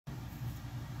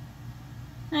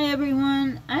Hi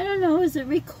everyone. I don't know, is it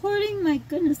recording? My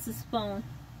goodness, this phone.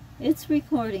 It's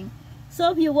recording. So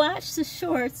if you watch the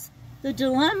shorts, the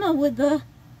dilemma with the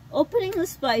opening the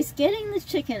spice, getting the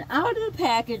chicken out of the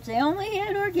package, they only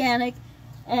had organic,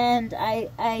 and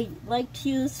I like to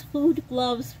use food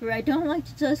gloves for, I don't like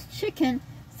to touch chicken,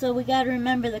 so we got to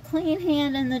remember the clean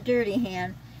hand and the dirty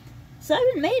hand. So I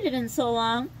haven't made it in so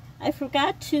long. I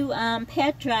forgot to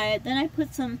pat dry it. Then I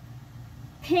put some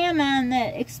Pam on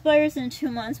that expires in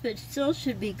 2 months, but it still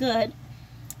should be good.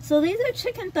 So these are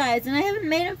chicken thighs, and I haven't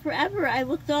made them forever. I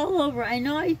looked all over. I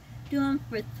know I do them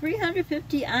for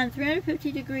 350 on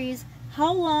 350 degrees.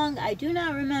 How long? I do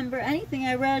not remember. Anything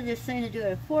I read, they're saying to do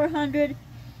it at 400,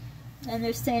 and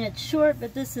they're saying it's short,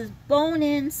 but this is bone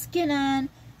in, skin on,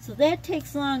 so that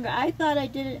takes longer. I thought I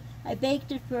did it. I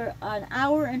baked it for an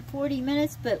hour and 40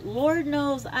 minutes, but Lord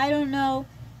knows, I don't know.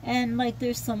 And like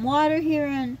there's some water here,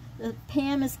 and the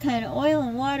Pam is kind of oil,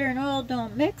 and water and oil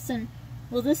don't mix, and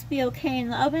will this be okay in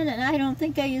the oven? And I don't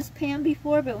think I used Pam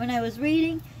before, but when I was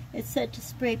reading, it said to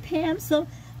spray Pam, so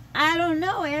I don't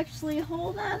know. Actually,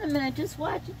 hold on a minute. Just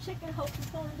watch the chicken. Hope the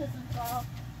phone doesn't fall.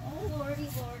 Oh, lordy,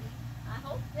 lordy. I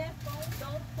hope that phone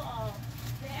don't fall.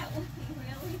 That would be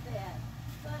really bad.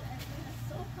 But I'm going to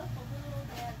soak up a little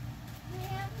of that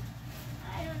Pam.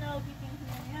 I don't know if you can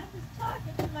hear me. I'm just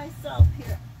talking to myself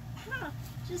here.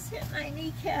 Just hit my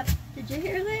kneecap. Did you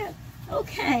hear that?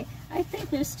 Okay, I think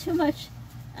there's too much.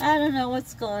 I don't know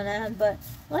what's going on, but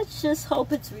let's just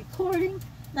hope it's recording.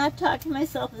 Not talking to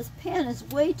myself. This pan is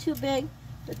way too big,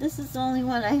 but this is the only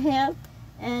one I have,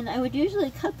 and I would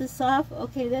usually cut this off.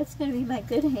 Okay, that's going to be my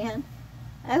good hand.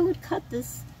 I would cut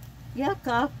this yuck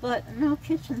off, but no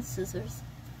kitchen scissors.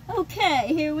 Okay,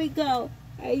 here we go.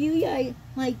 Are you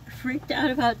like freaked out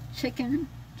about chicken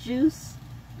juice?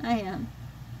 I am.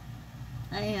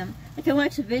 I can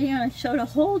watch a video and it showed a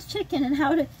whole chicken and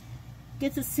how to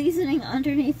get the seasoning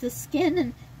underneath the skin,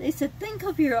 and they said, think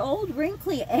of your old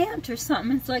wrinkly aunt or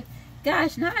something. It's like,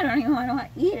 gosh, now I don't even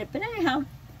want to eat it. But anyhow,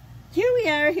 here we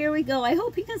are, here we go. I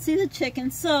hope you can see the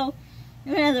chicken. So,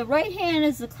 you're going to have the right hand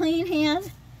is the clean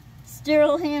hand,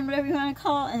 sterile hand, whatever you want to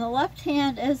call it, and the left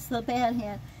hand is the bad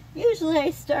hand. Usually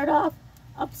I start off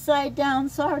upside down,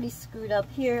 so I already screwed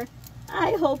up here.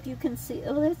 I hope you can see.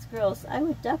 Oh, that's gross. I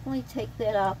would definitely take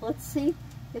that off. Let's see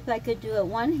if I could do it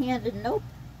one-handed. Nope.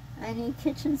 I need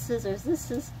kitchen scissors. This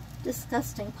is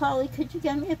disgusting. Polly, could you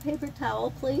get me a paper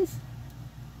towel, please?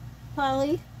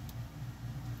 Polly?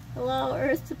 Hello,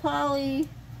 Earth to Polly.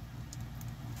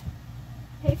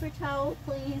 Paper towel,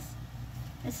 please.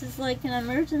 This is like an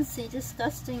emergency.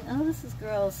 Disgusting. Oh, this is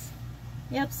gross.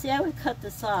 Yep, see, I would cut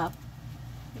this off.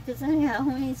 Because anyhow,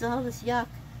 who needs all this yuck?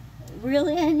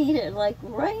 Really, I need it like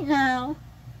right now.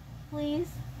 Please,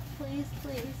 please,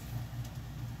 please.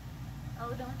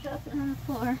 Oh, don't drop it on the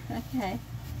floor. Okay.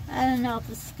 I don't know if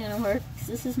this is going to work, because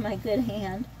this is my good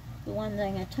hand. The one that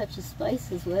I'm going to touch the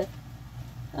spices with.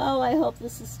 Oh, I hope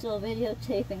this is still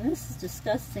videotaping. This is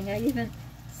disgusting. Are you even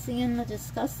seeing the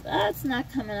disgust? Ah, it's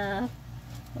not coming off.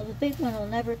 Well, the big one will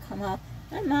never come off.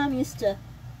 My mom used to,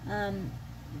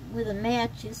 with a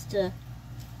match, used to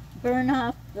burn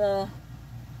off the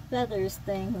feathers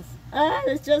things. Ah,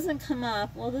 this doesn't come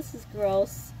off. Well, this is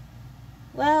gross.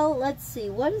 Well, let's see.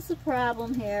 What is the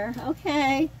problem here?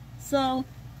 Okay, so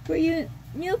for you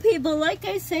new people, like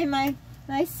I say, my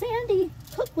Sandie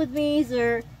Cook With Me's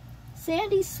or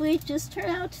Sandie Sweet just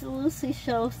turned out to the Lucy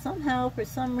Show somehow, for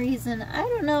some reason. I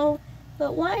don't know,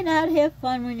 but why not have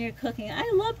fun when you're cooking?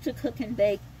 I love to cook and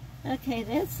bake. Okay,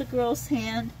 that's the gross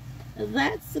hand.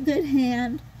 That's the good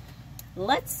hand.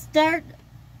 Let's start.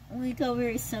 We go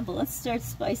very simple. Let's start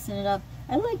spicing it up.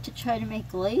 I like to try to make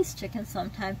glazed chicken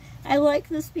sometime. I like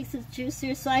this piece of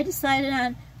juicier, so I decided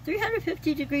on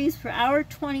 350 degrees for hour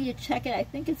 20 to check it. I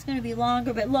think it's going to be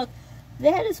longer, but look,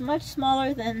 that is much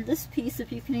smaller than this piece,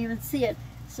 if you can even see it.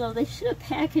 So they should have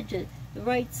packaged it the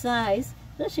right size,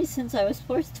 especially since I was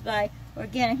forced to buy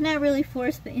organic. Not really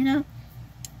forced, but you know,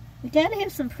 we got to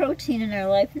have some protein in our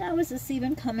life. Now is this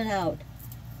even coming out?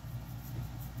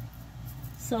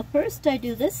 So first I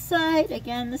do this side.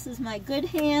 Again, this is my good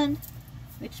hand,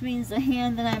 which means the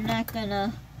hand that I'm not going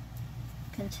to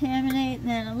contaminate. And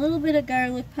then a little bit of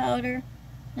garlic powder.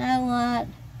 Not a lot.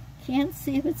 Can't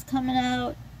see if it's coming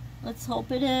out. Let's hope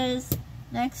it is.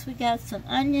 Next we got some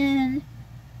onion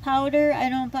powder. I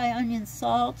don't buy onion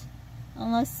salt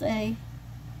unless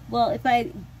well, if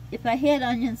I had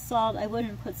onion salt, I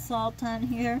wouldn't put salt on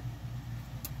here.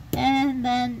 And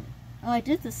then, oh, I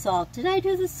did the salt. Did I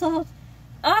do the salt?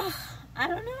 Oh, I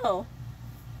don't know.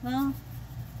 Well,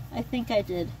 I think I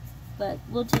did, but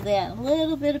we'll do that. A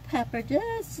little bit of pepper,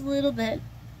 just a little bit,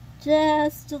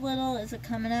 Just a little. Is it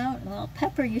coming out? Well,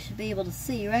 pepper you should be able to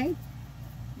see, right?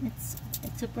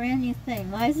 It's a brand new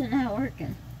thing. Why is it not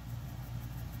working?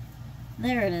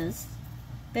 There it is.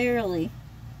 Barely.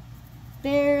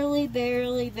 Barely,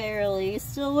 barely, barely. You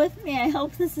still with me? I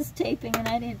hope this is taping and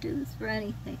I didn't do this for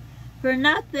anything. For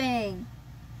nothing.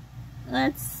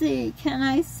 Let's see. Can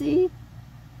I see?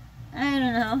 I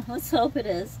don't know. Let's hope it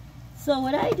is. So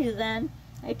what I do then,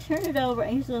 I turn it over. I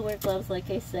usually wear gloves like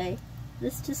I say.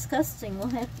 This disgusting will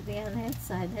have to be on that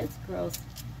side. That's gross.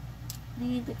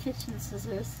 Need the kitchen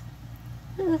scissors.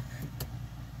 Ugh.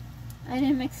 I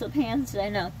didn't mix up hands, did I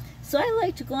know? So I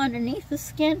like to go underneath the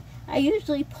skin. I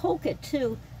usually poke it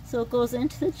too, so it goes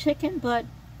into the chicken, but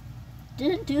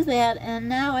didn't do that, and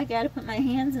now I gotta put my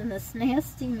hands in this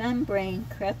nasty membrane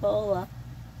crapola.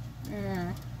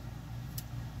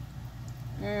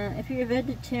 If you're a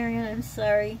vegetarian, I'm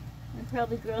sorry. I'm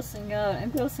probably grossing you out.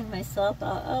 I'm grossing myself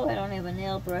out. Oh, I don't have a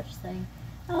nail brush thing.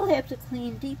 I'll have to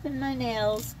clean deep in my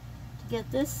nails to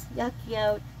get this yucky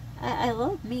out. I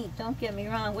love meat, don't get me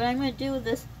wrong. What I'm going to do with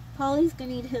this, Polly's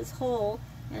going to eat his whole,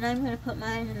 and I'm going to put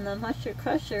mine in the musher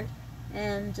crusher.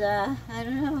 And, I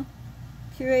don't know,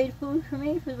 pureed food for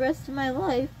me for the rest of my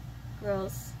life.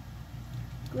 Gross.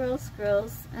 Gross,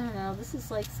 gross. I don't know, this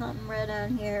is like something red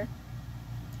on here.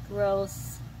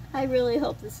 Gross. I really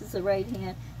hope this is the right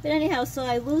hand. But anyhow, so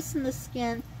I loosen the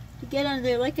skin to get under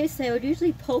there. Like I say, I would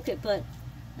usually poke it, but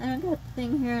I don't got the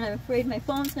thing here, and I'm afraid my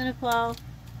phone's going to fall.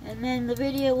 And then the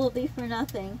video will be for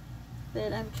nothing.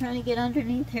 But I'm trying to get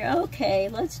underneath here. Okay,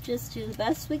 let's just do the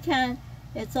best we can.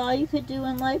 It's all you could do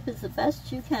in life is the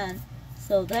best you can.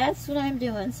 So that's what I'm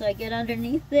doing. So I get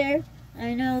underneath there.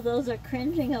 I know those are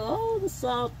cringing. Oh, the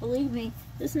salt. Believe me,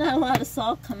 there's not a lot of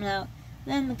salt coming out.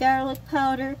 Then the garlic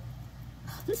powder.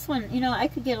 This one, you know, I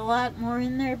could get a lot more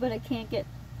in there, but I can't get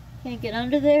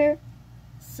under there.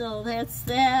 So that's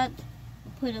that.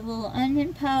 I'll put a little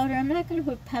onion powder. I'm not going to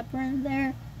put pepper in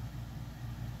there.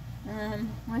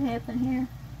 What happened here?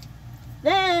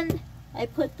 Then I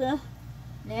put the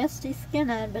nasty skin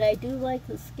on, but I do like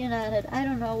the skin on it. I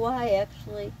don't know why,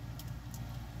 actually.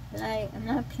 But I'm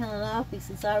not peeling it off because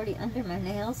it's already under my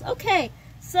nails. Okay,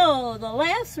 so the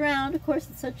last round, of course,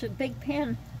 it's such a big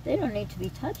pan, they don't need to be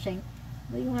touching.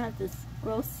 We want this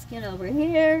gross skin over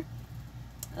here.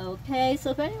 Okay,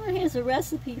 so if anyone has a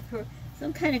recipe for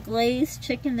some kind of glazed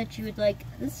chicken that you would like,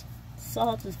 this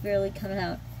salt is barely coming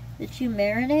out, that you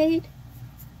marinate,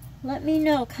 let me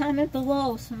know. Comment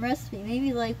below some recipe,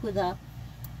 maybe like with a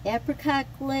apricot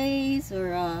glaze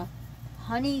or a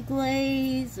honey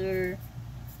glaze, or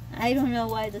I don't know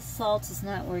why the salt is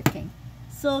not working.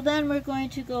 So then we're going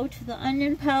to go to the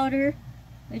onion powder,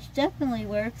 which definitely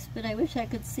works, but I wish I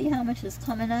could see how much is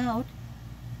coming out.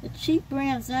 The cheap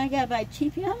brands, now I gotta buy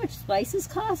cheap. You know how much spices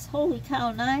cost? Holy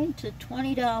cow, $9 to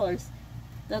 $20.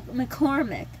 The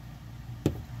McCormick.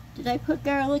 Did I put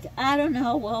garlic? I don't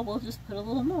know. Well, we'll just put a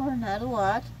little more, not a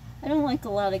lot. I don't like a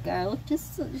lot of garlic,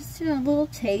 just you know, a little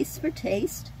taste for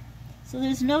taste. So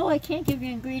there's no, I can't give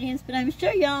you ingredients, but I'm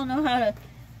sure y'all know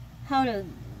how to,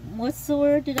 what's the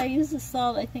word? Did I use the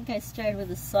salt? I think I started with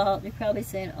the salt. You're probably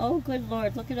saying, oh good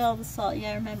Lord, look at all the salt.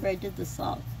 Yeah, I remember I did the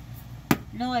salt.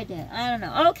 No, I didn't. I don't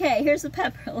know. Okay, here's the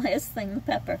pepper. Last thing, the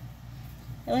pepper.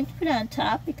 I like to put it on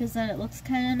top because then it looks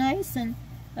kind of nice. And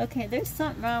okay, there's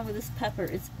something wrong with this pepper.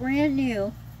 It's brand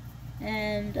new,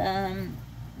 and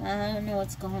I don't know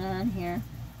what's going on here.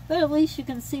 But at least you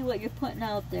can see what you're putting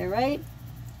out there, right?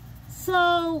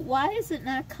 So why is it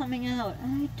not coming out?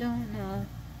 I don't know.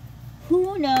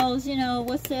 Who knows? You know,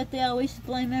 what's that? They always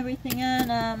blame everything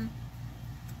on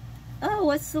oh,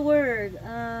 what's the word?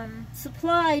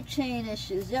 Supply chain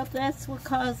issues. Yep, that's what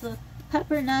caused the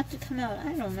pepper not to come out.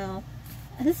 I don't know.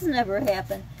 This has never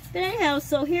happened. But anyhow,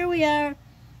 so here we are.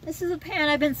 This is a pan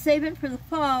I've been saving for the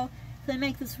fall. So I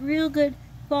make this real good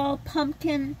fall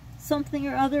pumpkin something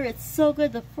or other. It's so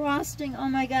good. The frosting, oh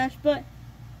my gosh. But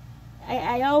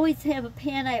I always have a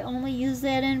pan I only use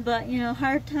that in. But, you know,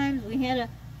 hard times, we had to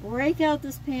break out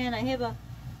this pan. I have a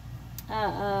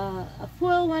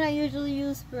foil one I usually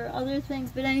use for other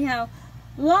things, but anyhow,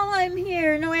 while I'm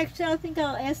here, no, actually, I think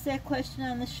I'll ask that question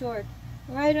on the short,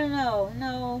 or I don't know,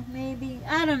 no, maybe,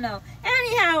 I don't know.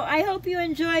 Anyhow, I hope you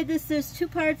enjoyed this. There's two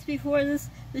parts before this,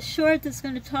 the short that's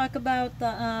going to talk about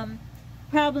the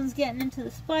problems getting into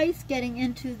the spice, getting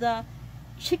into the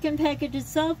chicken package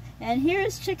itself, and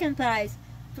here's chicken thighs,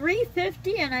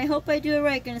 $3.50, and I hope I do it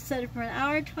right. Going to set it for an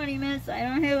hour, 20 minutes. I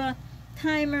don't have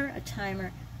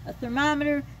a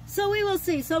thermometer, so we will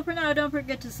see. So for now, don't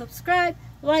forget to subscribe,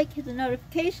 like, hit the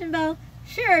notification bell,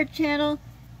 share our channel.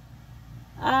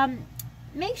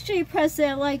 Make sure you press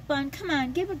that like button. Come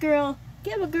on, give a girl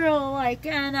give a girl a like,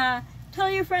 and tell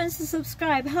your friends to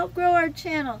subscribe. Help grow our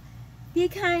channel. Be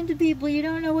kind to people. You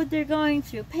don't know what they're going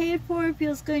through. Pay it forward. It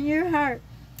feels good in your heart.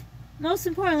 Most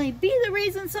importantly, be the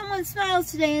reason someone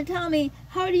smiles today and tell me,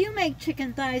 how do you make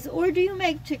chicken thighs, or do you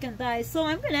make chicken thighs? So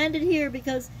I'm going to end it here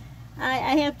because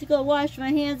I have to go wash my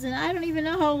hands, and I don't even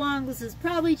know how long this is.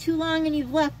 Probably too long and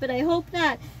you've left, but I hope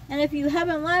not. And if you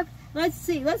haven't left, let's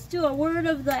see. Let's do a word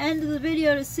of the end of the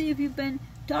video to see if you've been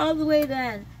to all the way to the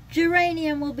end.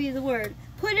 Geranium will be the word.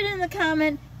 Put it in the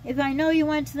comment. If I know you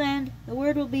went to the end, the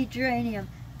word will be geranium.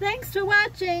 Thanks for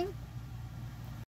watching.